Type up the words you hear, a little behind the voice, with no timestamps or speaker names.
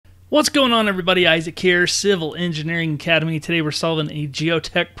What's going on, everybody? Isaac here, Civil Engineering Academy. Today we're solving a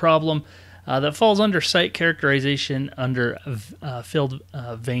geotech problem that falls under site characterization under field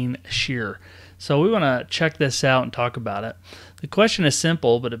Vane Shear. So we want to check this out and talk about it. The question is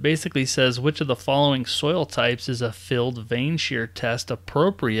simple, but it basically says which of the following soil types is a field Vane Shear test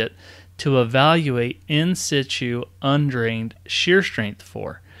appropriate to evaluate in situ undrained shear strength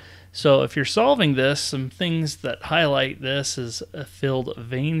for. So if you're solving this, some things that highlight this is a field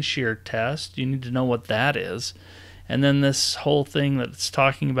Vane Shear test. You need to know what that is. And then this whole thing that's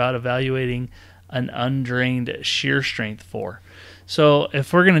talking about evaluating an undrained shear strength for. So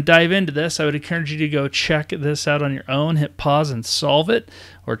if we're going to dive into this, I would encourage you to go check this out on your own, hit pause and solve it,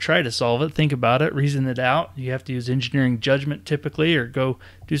 or try to solve it, think about it, reason it out. You have to use engineering judgment typically, or go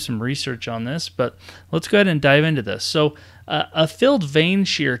do some research on this, but let's go ahead and dive into this. So a field Vane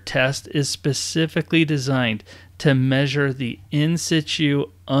Shear test is specifically designed to measure the in situ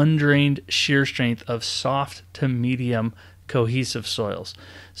undrained shear strength of soft to medium cohesive soils.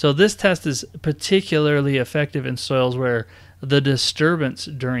 So this test is particularly effective in soils where the disturbance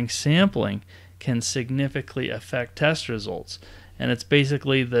during sampling can significantly affect test results. And it's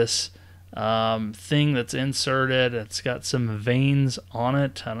basically this thing that's inserted. It's got some veins on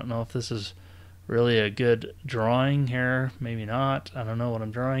it. I don't know if this is really a good drawing here. Maybe not. I don't know what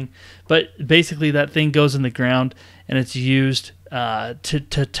I'm drawing. But basically that thing goes in the ground and it's used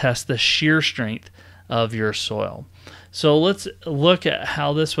to test the shear strength of your soil. So let's look at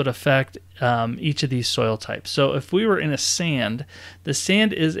how this would affect each of these soil types. So if we were in a sand, the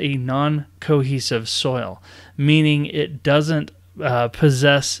sand is a non-cohesive soil, meaning it doesn't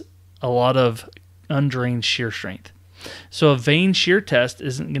possess a lot of undrained shear strength. So a Vane Shear test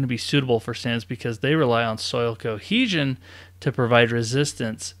isn't going to be suitable for sands because they rely on soil cohesion to provide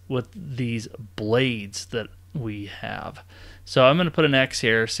resistance with these blades that we have. So I'm going to put an X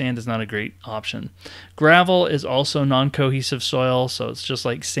here. Sand is not a great option. Gravel is also non-cohesive soil, so it's just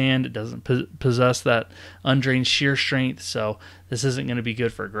like sand. It doesn't possess that undrained shear strength, so this isn't going to be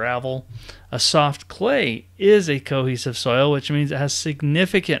good for gravel. A soft clay is a cohesive soil, which means it has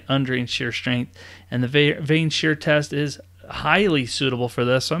significant undrained shear strength, and the Vane Shear test is highly suitable for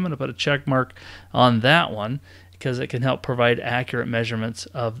this, so I'm going to put a check mark on that one because it can help provide accurate measurements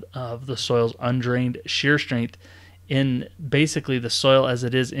of the soil's undrained shear strength in basically the soil as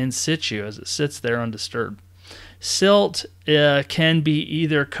it is in situ, as it sits there undisturbed. Silt can be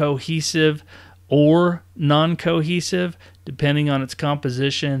either cohesive or non-cohesive, depending on its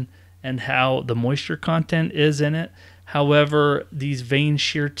composition and how the moisture content is in it. However, these Vane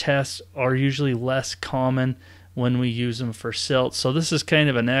Shear tests are usually less common when we use them for silt. So this is kind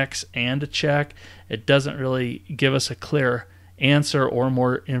of an X and a check. It doesn't really give us a clear answer or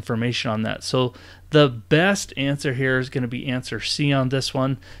more information on that. So the best answer here is going to be answer C on this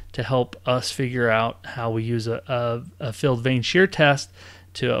one to help us figure out how we use a field Vane Shear test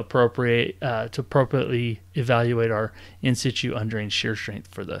to appropriately evaluate our in situ undrained shear strength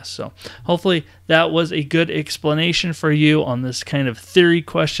for this. So hopefully that was a good explanation for you on this kind of theory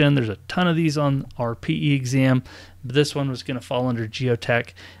question. There's a ton of these on our PE exam, but this one was going to fall under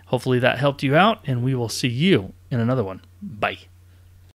Geotech. Hopefully that helped you out, and we will see you in another one. Bye.